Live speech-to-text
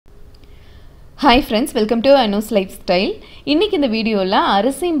Hi friends, welcome to Anu's Lifestyle. இன்னைக்கு இந்த வீடியோல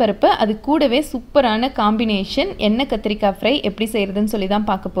அரிசியும் பருப்பு அது கூடவே சூப்பரான காம்பினேஷன் எண்ணெய் கத்திரிக்காய் ஃப்ரை எப்படி செய்யறதுன்னு சொல்லி தான்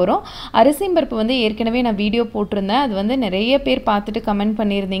பார்க்க போறோம். அரிசியும் பருப்பு வந்து ஏற்கனவே நான் வீடியோ போட்டுருந்தேன். அது வந்து நிறைய பேர் பார்த்துட்டு கமெண்ட்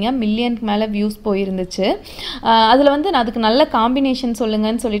பண்ணியிருந்தீங்க. மில்லியனுக்கு மேல வியூஸ் போயிருந்துச்சு. அதுல வந்து நான் அதுக்கு நல்ல காம்பினேஷன்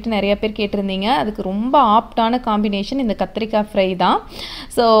சொல்லுங்கன்னு சொல்லிட்டு நிறைய பேர் கேட்டிருந்தீங்க. அதுக்கு ரொம்ப ஆப்டான காம்பினேஷன் இந்த கத்திரிக்காய் ஃப்ரை தான்.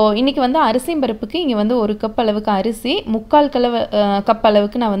 ஸோ இன்னைக்கு வந்து அரிசியும் பருப்புக்கு இங்கே வந்து 1 கப் அளவுக்கு அரிசி 3/4 கப்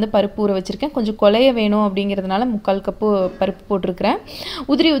அளவுக்கு நான் வந்து பருப்பு ஊற வச்சிருக்கேன். கொஞ்சம் கொலைய வேணும் அப்படிங்கிறதுனால 3/4 கப்பு பருப்பு போட்டிருக்கிறேன்.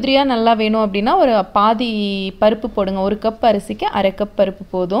 உதிரியா நல்லா வேணும் அப்படின்னா ஒரு பாதி பருப்பு போடுங்க. 1 கப் அரிசிக்கு 1/2 கப் பருப்பு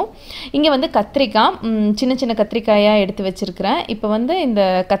போதும். இங்கே வந்து கத்திரிக்காய் சின்ன சின்ன கத்திரிக்காயாக எடுத்து வச்சிருக்கிறேன். இப்போ வந்து இந்த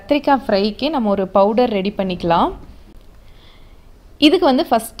கத்திரிக்காய் ஃப்ரைக்கு நம்ம ஒரு பவுடர் ரெடி பண்ணிக்கலாம். இதுக்கு வந்து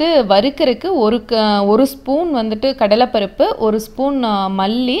ஃபஸ்ட்டு வறுக்கிறதுக்கு ஒரு ஸ்பூன் வந்துட்டு கடலைப்பருப்பு, 1 ஸ்பூன்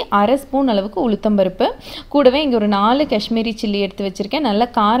மல்லி, 1/2 ஸ்பூன் அளவுக்கு உளுத்தம்பருப்பு, கூடவே இங்கே ஒரு 4 காஷ்மீரி சில்லி எடுத்து வச்சுருக்கேன். நல்ல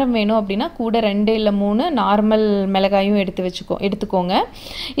காரம் வேணும் அப்படின்னா கூட 2 இல்லை 3 நார்மல் மிளகாயும் எடுத்துக்கோங்க.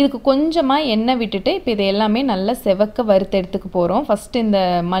 இதுக்கு கொஞ்சமாக எண்ணெய் விட்டுட்டு இப்போ இது எல்லாமே நல்லா செவக்க வறுத்து எடுத்துக்க போகிறோம். ஃபஸ்ட்டு இந்த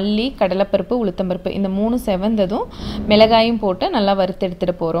மல்லி, கடலைப்பருப்பு, உளுத்தம்பருப்பு இந்த 3 செவந்ததும் மிளகாயும் போட்டு நல்லா வறுத்து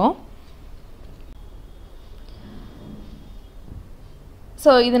எடுத்துகிட்டு போகிறோம்.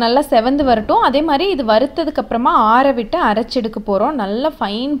 ஸோ இது நல்லா செவந்து வரட்டும். அதே மாதிரி இது வறுத்ததுக்கப்புறமா ஆற விட்டு அரைச்செடுக்க போகிறோம். நல்லா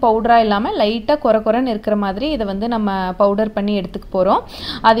ஃபைன் பவுடராக இல்லாமல் லைட்டாக குறைன்னு இருக்கிற மாதிரி இதை வந்து நம்ம பவுடர் பண்ணி எடுத்துக்க போகிறோம்.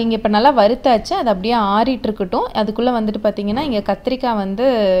 அது இங்கே இப்போ நல்லா வறுத்தாச்சு. அது அப்படியே ஆறிட்டு இருக்கட்டும். அதுக்குள்ளே வந்துட்டு பார்த்திங்கன்னா இங்கே கத்திரிக்காய் வந்து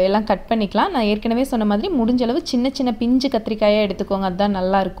எல்லாம் கட் பண்ணிக்கலாம். நான் ஏற்கனவே சொன்ன மாதிரி முடிஞ்ச அளவு சின்ன சின்ன பிஞ்சு கத்திரிக்காயாக எடுத்துக்கோங்க. அதுதான்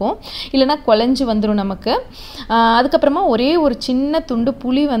நல்லாயிருக்கும். இல்லைனா குழஞ்சி வந்துடும் நமக்கு. அதுக்கப்புறமா ஒரே ஒரு சின்ன துண்டு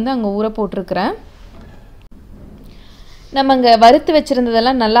புளி வந்து அங்கே ஊற போட்டிருக்கிறேன். நம்ம இங்கே வறுத்து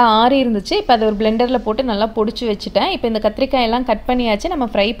வச்சுருந்ததெல்லாம் நல்லா ஆறி இருந்துச்சு. இப்போ அதை ஒரு பிளெண்டரில் போட்டு நல்லா பொடிச்சு வச்சுட்டேன். இப்போ இந்த கத்திரிக்காயெல்லாம் கட் பண்ணியாச்சு. நம்ம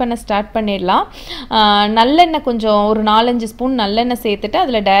ஃப்ரை பண்ண ஸ்டார்ட் பண்ணிடலாம். நல்லெண்ணெய் கொஞ்சம் ஒரு 4-5 ஸ்பூன் நல்லெண்ணெய் சேர்த்துட்டு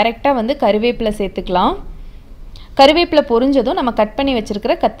அதில் டைரெக்டாக வந்து கருவேப்பிலை சேர்த்துக்கலாம். கருவேப்பிலை பொரிஞ்சதும் நம்ம கட் பண்ணி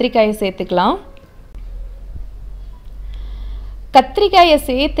வச்சுருக்கிற கத்திரிக்காயை சேர்த்துக்கலாம். கத்திரிக்காயை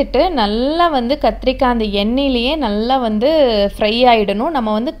சேர்த்துட்டு நல்லா வந்து கத்திரிக்காய் அந்த எண்ணெயிலேயே நல்லா வந்து ஃப்ரை ஆகிடணும். நம்ம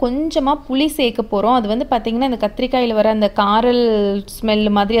வந்து கொஞ்சமாக புளி சேர்க்க போகிறோம். அது வந்து பார்த்திங்கன்னா இந்த கத்திரிக்காயில் வர அந்த காரல் ஸ்மெல்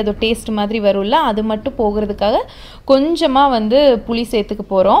மாதிரி அது டேஸ்ட் மாதிரி வரும்ல, அது மட்டும் போகிறதுக்காக கொஞ்சமாக வந்து புளி சேர்த்துக்க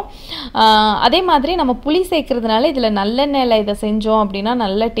போகிறோம். அதே மாதிரி நம்ம புளி சேர்க்கறதுனால இதில் நல்லெண்ணெயில் இதை செஞ்சோம் அப்படின்னா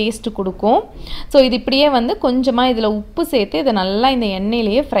நல்ல டேஸ்ட்டு கொடுக்கும். ஸோ இது இப்படியே வந்து கொஞ்சமாக இதில் உப்பு சேர்த்து இதை நல்லா இந்த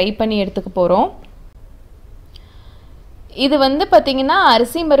எண்ணெயிலேயே ஃப்ரை பண்ணி எடுத்துக்க போகிறோம். இது வந்து பார்த்திங்கன்னா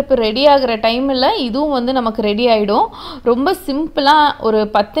அரிசி பருப்பு ரெடி ஆகிற டைமில் இதுவும் வந்து நமக்கு ரெடி ஆகிடும். ரொம்ப சிம்பிளாக ஒரு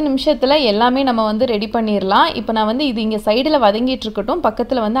 10 நிமிஷத்தில் எல்லாமே நம்ம வந்து ரெடி பண்ணிடலாம். இப்போ நான் வந்து இது இங்கே சைடில் வதங்கிட்டு இருக்கட்டும்.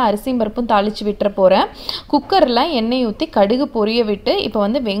 பக்கத்தில் வந்து அரிசி பருப்பும் தாளித்து விட்டுற போகிறேன். குக்கரில் எண்ணெய் ஊற்றி கடுகு பொரிய விட்டு இப்போ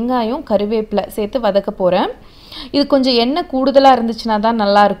வந்து வெங்காயம் கருவேப்பிலை சேர்த்து வதக்க போகிறேன். இது கொஞ்சம் எண்ணெய் கூடுதலாக இருந்துச்சுன்னா தான்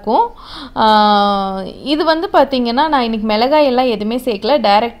நல்லாயிருக்கும். இது வந்து பார்த்திங்கன்னா நான் இன்றைக்கி மிளகாய் எல்லாம் எதுவுமே சேர்க்கல.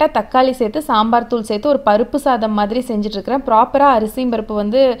 டைரெக்டாக தக்காளி சேர்த்து சாம்பார் தூள் சேர்த்து ஒரு பருப்பு சாதம் மாதிரி செஞ்சுட்ருக்கிறேன். ப்ராப்பராக அரிசியும் பருப்பு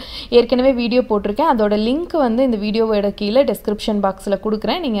வந்து ஏற்கனவே வீடியோ போட்டிருக்கேன். அதோட லிங்க் வந்து இந்த வீடியோவோட கீழே டிஸ்கிரிப்ஷன் பாக்ஸில்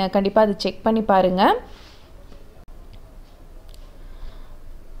கொடுக்குறேன். நீங்கள் கண்டிப்பாக அதை செக் பண்ணி பாருங்கள்.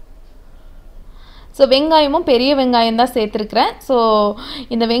 ஸோ வெங்காயமும் பெரிய வெங்காயம் தான் சேர்த்துருக்குறேன். ஸோ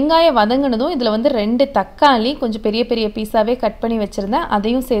இந்த வெங்காயம் வதங்கினதும் இதில் வந்து 2 தக்காளி கொஞ்சம் பெரிய பெரிய பீஸாகவே கட் பண்ணி வச்சுருந்தேன்.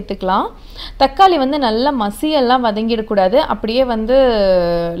 அதையும் சேர்த்துக்கலாம். தக்காளி வந்து நல்லா மசியெல்லாம் வதங்கிடக்கூடாது. அப்படியே வந்து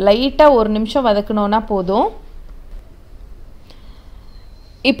லைட்டாக 1 நிமிஷம் வதக்கணுன்னா போதும்.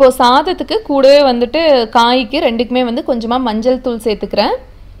 இப்போது சாதத்துக்கு கூடவே வந்துட்டு காய்க்கு 2க்குமே வந்து கொஞ்சமாக மஞ்சள் தூள் சேர்த்துக்கிறேன்.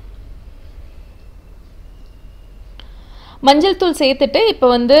 மஞ்சள் தூள் சேர்த்துட்டு இப்போ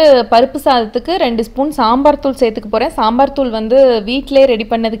வந்து பருப்பு சாதத்துக்கு 2 ஸ்பூன் சாம்பார் தூள் சேர்த்துக்க போகிறேன். சாம்பார் தூள் வந்து வீட்டிலே ரெடி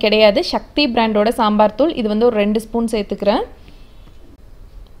பண்ணது கிடையாது. சக்தி பிராண்டோட சாம்பார் தூள். இது வந்து ஒரு 2 ஸ்பூன் சேர்த்துக்கிறேன்.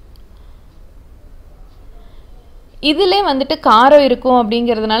 இதிலே வந்துட்டு காரம் இருக்கும்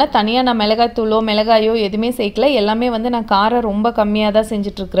அப்படிங்கிறதுனால தனியாக நான் மிளகாய்த்தூளோ மிளகாயோ எதுவுமே சேர்க்கல. எல்லாமே வந்து நான் காரம் ரொம்ப கம்மியாக தான்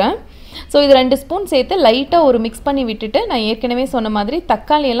செஞ்சிட்ருக்கிறேன். ஸோ இது 2 ஸ்பூன் சேர்த்து லைட்டாக ஒரு மிக்ஸ் பண்ணி விட்டுட்டு நான் ஏற்கனவே சொன்ன மாதிரி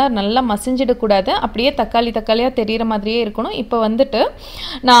தக்காளியெல்லாம் நல்லா மசிஞ்சிடக்கூடாது. அப்படியே தக்காளியாக தெரிகிற மாதிரியே இருக்கணும். இப்போ வந்துட்டு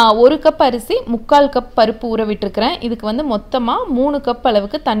நான் 1 கப் அரிசி 3/4 கப் பருப்பு ஊற விட்டுருக்கிறேன். இதுக்கு வந்து மொத்தமாக 3 கப்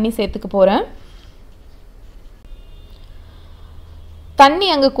அளவுக்கு தண்ணி சேர்த்துக்க போகிறேன். தண்ணி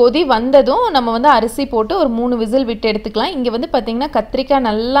அங்கே கொதி வந்ததும் நம்ம வந்து அரிசி போட்டு ஒரு 3 விசில் விட்டு எடுத்துக்கலாம். இங்கே வந்து பார்த்திங்கன்னா கத்திரிக்காய்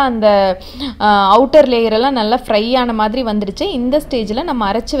நல்லா அந்த அவுட்டர் லேயரெல்லாம் நல்லா ஃப்ரை ஆன மாதிரி வந்துடுச்சு. இந்த ஸ்டேஜில்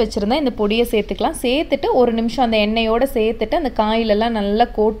நம்ம அரைச்சி வச்சுருந்தா இந்த பொடியை சேர்த்துக்கலாம். சேர்த்துட்டு 1 நிமிஷம் அந்த எண்ணெயோடு சேர்த்துட்டு அந்த காயிலெல்லாம் நல்லா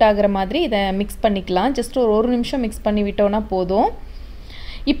கோட் ஆகிற மாதிரி இதை மிக்ஸ் பண்ணிக்கலாம். ஜஸ்ட் ஒரு 1 நிமிஷம் மிக்ஸ் பண்ணி விட்டோன்னா போதும்.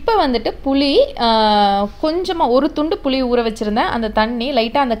 இப்போ வந்துட்டு புளி கொஞ்சமாக ஒரு துண்டு புளி ஊற வச்சுருந்தேன். அந்த தண்ணி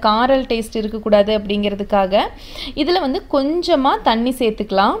லைட்டாக அந்த காரல் டேஸ்ட் இருக்கக்கூடாது அப்படிங்கிறதுக்காக இதில் வந்து கொஞ்சமாக தண்ணி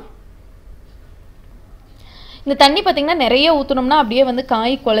சேர்த்துக்கலாம். இந்த தண்ணி பார்த்திங்கன்னா நிறைய ஊற்றினோம்னா அப்படியே வந்து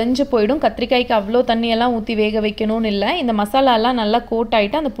காய் குழஞ்சு போயிடும். கத்திரிக்காய்க்கு அவ்வளோ தண்ணியெல்லாம் ஊற்றி வேக வைக்கணும்னு இல்லை. இந்த மசாலாலாம் நல்லா கோட்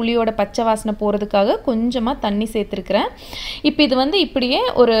ஆகிட்டு அந்த புளியோட பச்சை வாசனை போகிறதுக்காக கொஞ்சமாக தண்ணி சேர்த்துருக்குறேன். இப்போ இது வந்து இப்படியே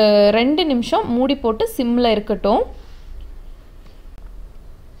ஒரு 2 நிமிஷம் மூடி போட்டு சிம்மில் இருக்கட்டும்.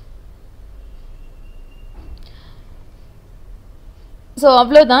 ஸோ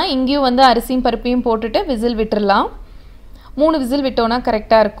அவ்வளோதான். இங்கேயும் வந்து அரிசியும் பருப்பையும் போட்டுட்டு விசில் விட்டுடலாம். 3 விசில் விட்டோன்னா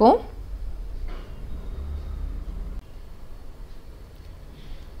கரெக்டாக இருக்கும்.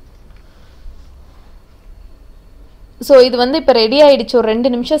 ஸோ இது வந்து இப்போ ரெடி ஆகிடுச்சு. ஒரு 2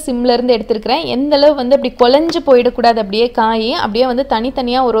 நிமிஷம் சிம்லேருந்து எடுத்துருக்கிறேன். எந்தளவு வந்து அப்படி குழஞ்சு போயிடக்கூடாது. அப்படியே காய் அப்படியே வந்து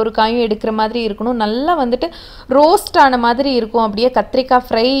தனித்தனியாக ஒரு காயும் எடுக்கிற மாதிரி இருக்கணும். நல்லா வந்துட்டு ரோஸ்ட் ஆன மாதிரி இருக்கும். அப்படியே கத்திரிக்காய்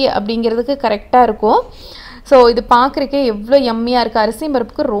ஃப்ரை அப்படிங்கிறதுக்கு கரெக்டாக இருக்கும். ஸோ இது பார்க்குறக்கே எவ்வளோ யம்மியாக இருக்குது. அரிசியும்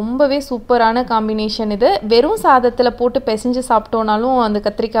பருப்புக்கு ரொம்பவே சூப்பரான காம்பினேஷன் இது. வெறும் சாதத்தில் போட்டு பிசைஞ்சு சாப்பிட்டோனாலும் அந்த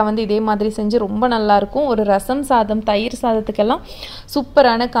கத்திரிக்காய் வந்து இதே மாதிரி செஞ்சு ரொம்ப நல்லாயிருக்கும். ஒரு ரசம் சாதம், தயிர் சாதத்துக்கெல்லாம்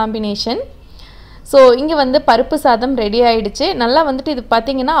சூப்பரான காம்பினேஷன். ஸோ இங்கே வந்து பருப்பு சாதம் ரெடி ஆகிடுச்சு. நல்லா வந்துட்டு இது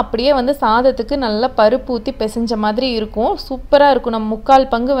பார்த்திங்கன்னா அப்படியே வந்து சாதத்துக்கு நல்லா பருப்பு ஊற்றி பிசைஞ்ச மாதிரி இருக்கும். சூப்பராக இருக்கும். நம்ம 3/4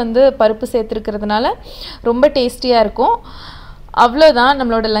 பங்கு வந்து பருப்பு சேர்த்துருக்கிறதுனால ரொம்ப டேஸ்டியாக இருக்கும். அவ்வளோதான்,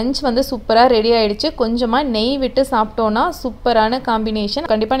 நம்மளோட லஞ்ச் வந்து சூப்பராக ரெடி ஆகிடுச்சு. கொஞ்சமாக நெய் விட்டு சாப்பிட்டோன்னா சூப்பரான காம்பினேஷன்.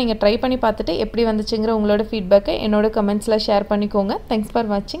 கண்டிப்பாக நீங்கள் ட்ரை பண்ணி பார்த்துட்டு எப்படி வந்துச்சுங்கிற உங்களோட ஃபீட்பேக்கை என்னோட கமெண்ட்ஸில் ஷேர் பண்ணிக்கோங்க. தேங்க்ஸ்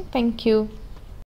ஃபார் வாட்சிங். தேங்க்யூ.